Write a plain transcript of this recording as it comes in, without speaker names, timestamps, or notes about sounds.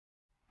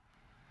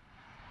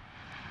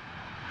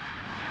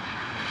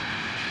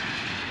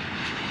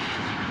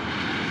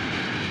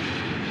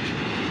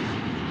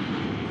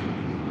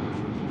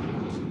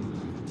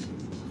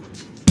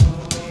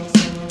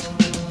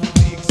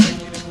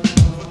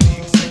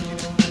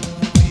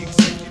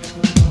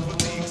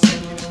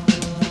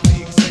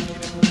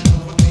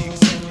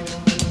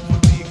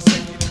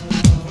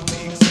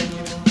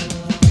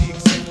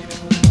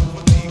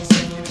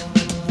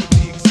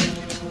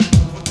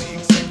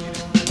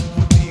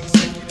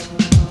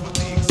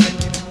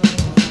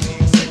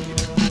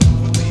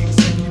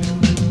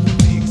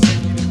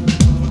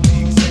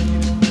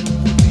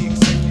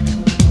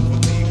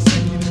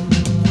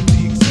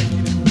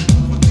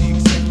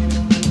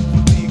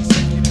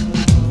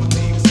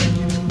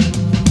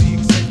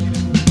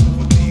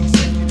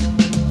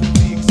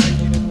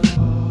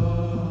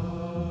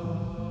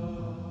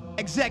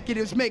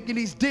Executives making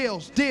these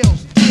deals.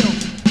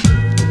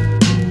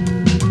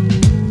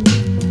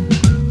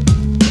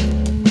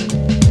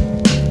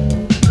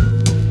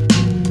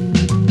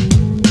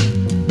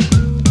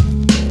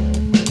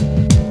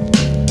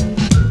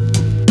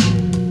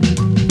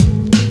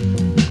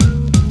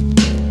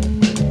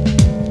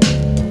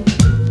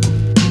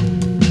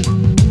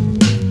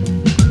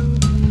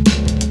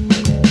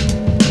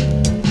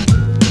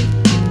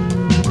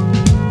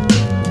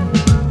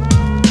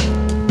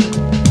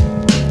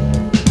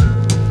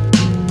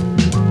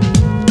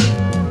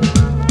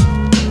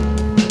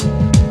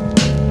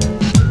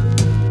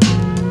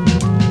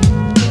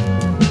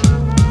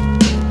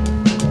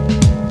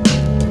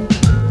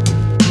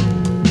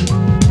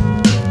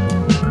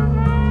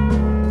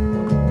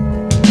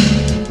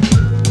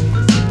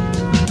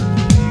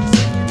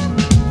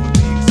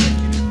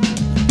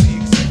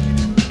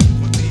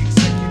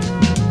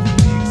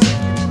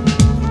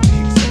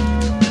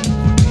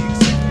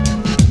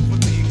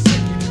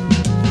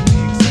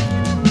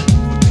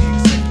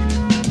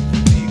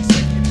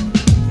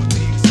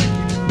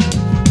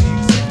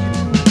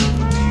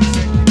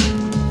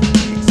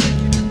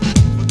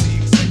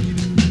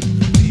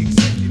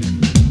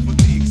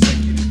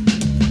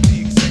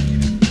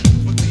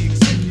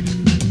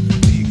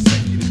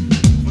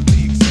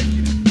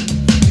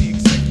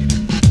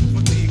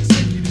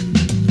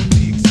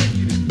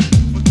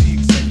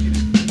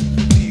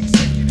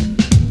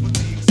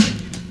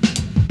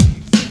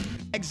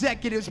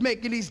 Executives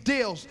making these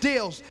deals.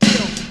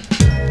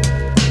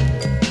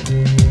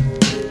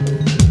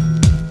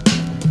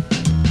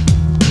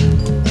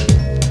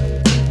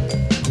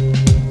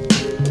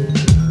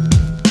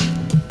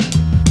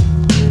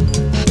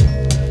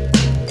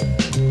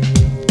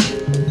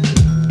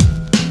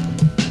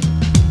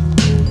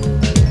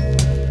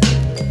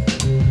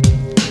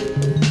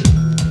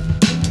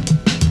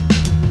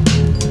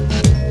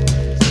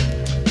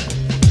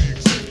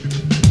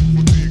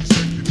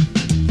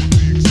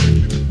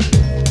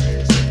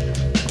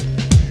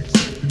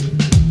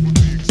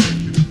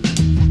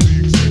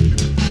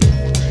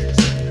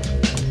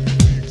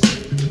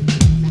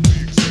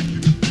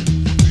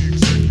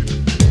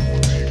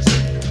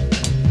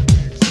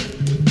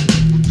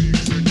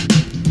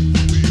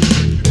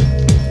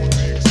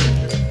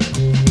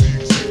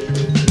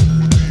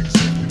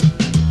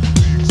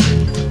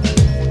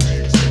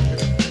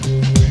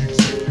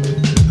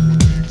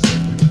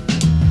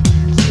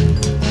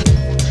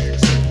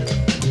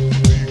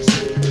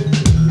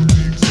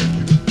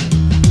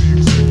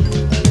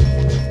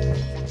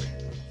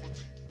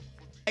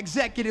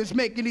 Executives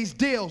making these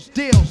deals.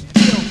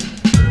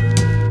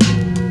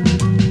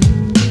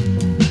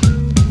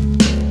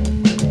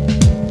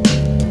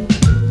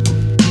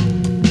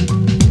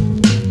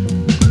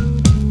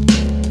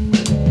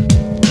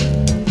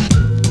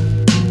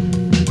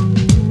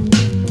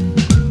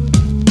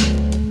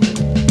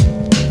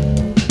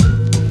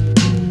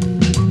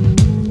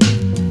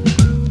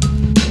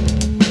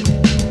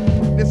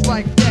 It's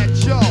like that,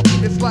 y'all.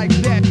 It's like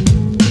that.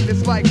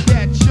 It's like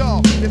that,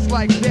 y'all. It's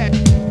like that.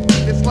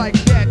 It's like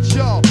that,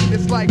 y'all.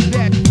 It's like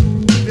that.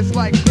 It's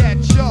like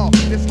that, y'all.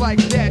 It's like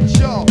that,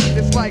 y'all.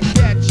 It's like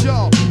that,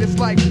 y'all. It's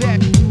like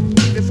that.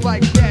 It's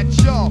like that,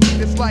 y'all.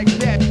 It's like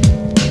that.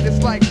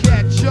 It's like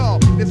that, y'all.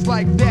 It's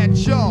like that,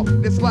 y'all.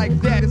 It's like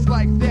that. It's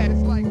like that.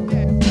 It's like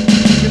that.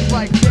 It's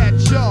like that,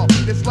 y'all.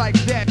 It's like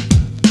that.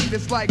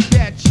 It's like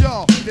that,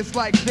 y'all. It's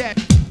like that.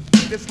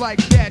 It's like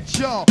that,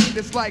 y'all.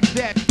 It's like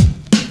that.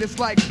 It's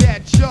like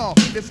that, y'all.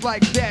 It's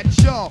like that,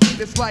 y'all.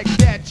 It's like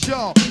that,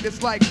 y'all.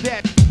 It's like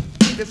that.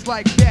 It's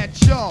like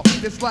that, y'all.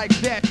 It's like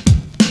that.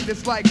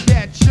 It's like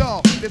that,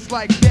 y'all. It's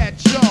like that,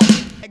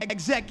 y'all.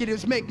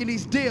 Executives making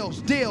these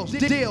deals.